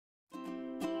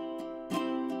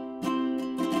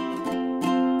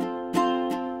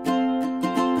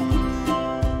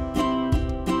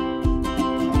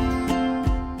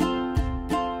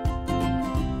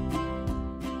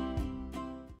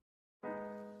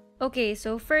Okay,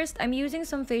 so first I'm using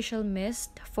some facial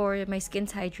mist for my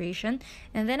skin's hydration,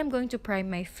 and then I'm going to prime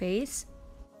my face.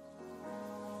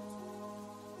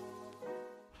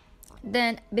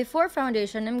 Then, before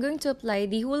foundation, I'm going to apply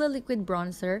the Hoola liquid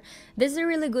bronzer. This is a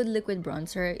really good liquid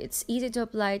bronzer. It's easy to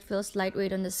apply, it feels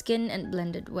lightweight on the skin, and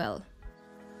blended well.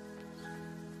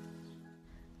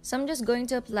 So I'm just going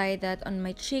to apply that on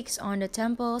my cheeks, on the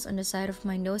temples, on the side of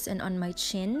my nose, and on my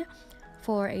chin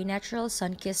for a natural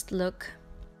sun-kissed look.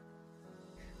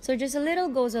 So just a little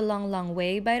goes a long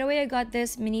way. By the way, I got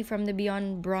this mini from the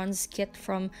Beyond Bronze kit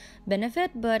from Benefit,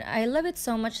 but I love it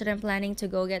so much that I'm planning to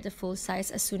go get the full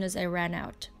size as soon as I ran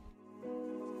out.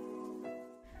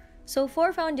 So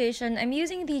for foundation, I'm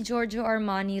using the Giorgio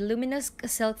Armani Luminous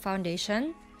Silk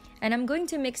Foundation, and I'm going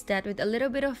to mix that with a little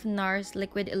bit of NARS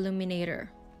Liquid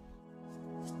Illuminator.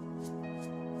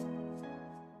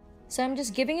 So I'm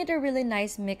just giving it a really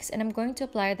nice mix, and I'm going to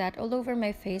apply that all over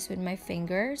my face with my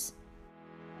fingers.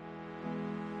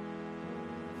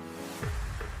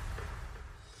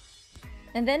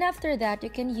 And then after that, you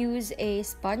can use a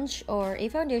sponge or a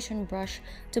foundation brush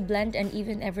to blend and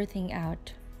even everything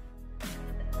out.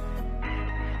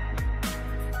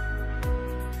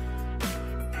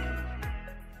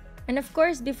 And of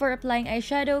course, before applying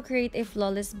eyeshadow, create a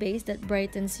flawless base that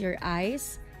brightens your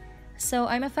eyes. So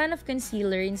I'm a fan of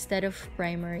concealer instead of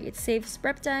primer. It saves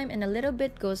prep time and a little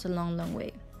bit goes a long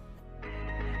way.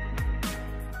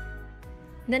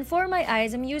 Then for my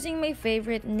eyes, I'm using my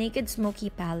favorite Naked Smoky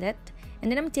palette. And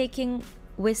then I'm taking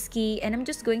whiskey and I'm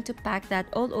just going to pack that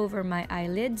all over my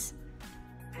eyelids.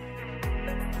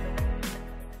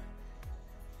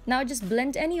 Now just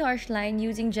blend any harsh line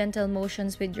using gentle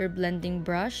motions with your blending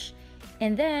brush.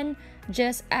 And then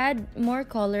just add more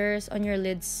colors on your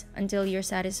lids until you're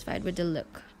satisfied with the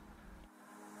look.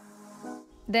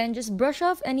 Then just brush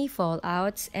off any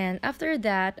fallouts, and after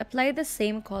that, apply the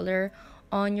same color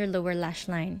on your lower lash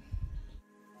line.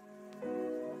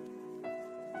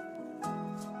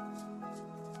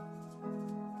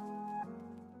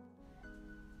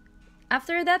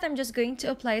 After that, I'm just going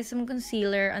to apply some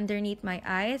concealer underneath my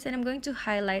eyes, and I'm going to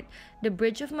highlight the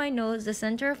bridge of my nose, the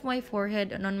center of my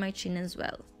forehead, and on my chin as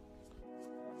well.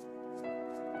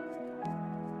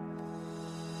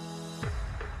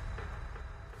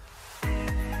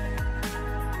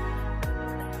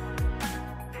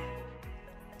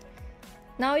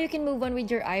 Now you can move on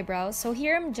with your eyebrows. So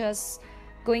here I'm just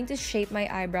going to shape my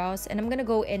eyebrows, and I'm gonna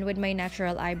go in with my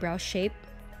natural eyebrow shape.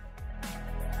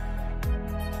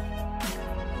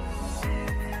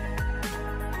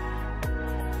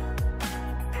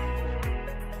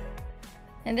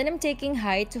 And then I'm taking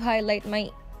height to highlight my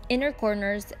inner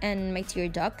corners and my tear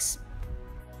ducts.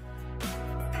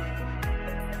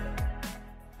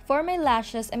 For my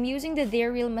lashes, I'm using the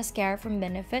They're Real mascara from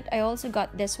Benefit. I also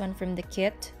got this one from the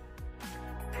kit.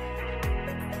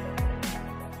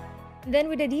 Then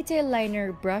with a detail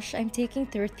liner brush, I'm taking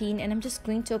 13 and I'm just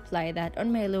going to apply that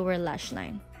on my lower lash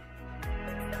line.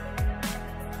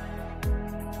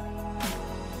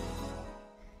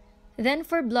 Then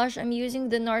for blush, I'm using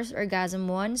the NARS Orgasm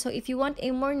one. So if you want a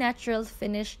more natural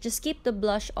finish, just keep the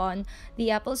blush on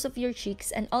the apples of your cheeks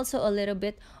and also a little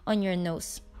bit on your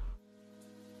nose.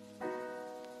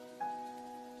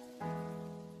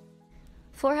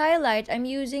 For highlight, I'm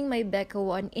using my Becca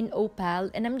one in Opal,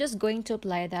 and I'm just going to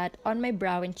apply that on my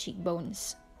brow and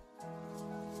cheekbones.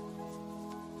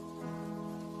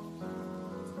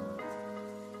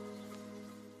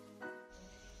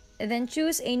 And then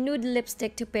choose a nude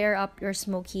lipstick to pair up your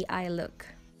smoky eye look.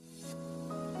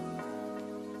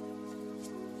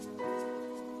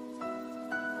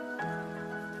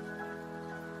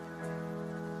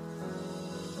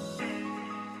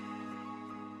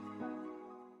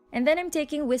 And then I'm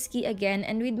taking whiskey again,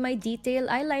 and with my detail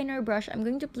eyeliner brush, I'm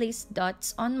going to place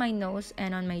dots on my nose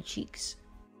and on my cheeks.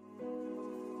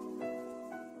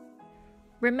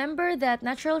 Remember that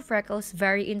natural freckles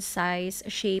vary in size,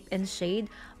 shape, and shade,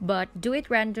 but do it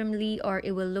randomly or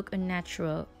it will look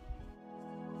unnatural.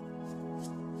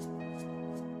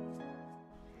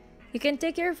 You can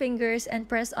take your fingers and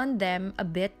press on them a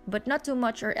bit, but not too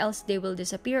much or else they will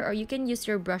disappear, or you can use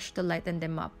your brush to lighten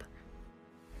them up.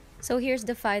 So here's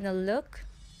the final look.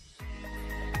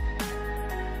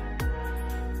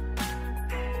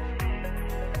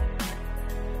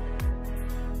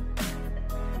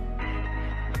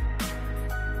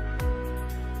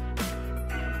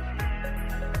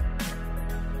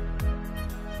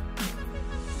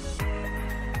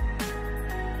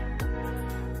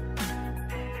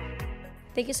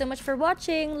 Thank you so much for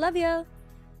watching. Love ya!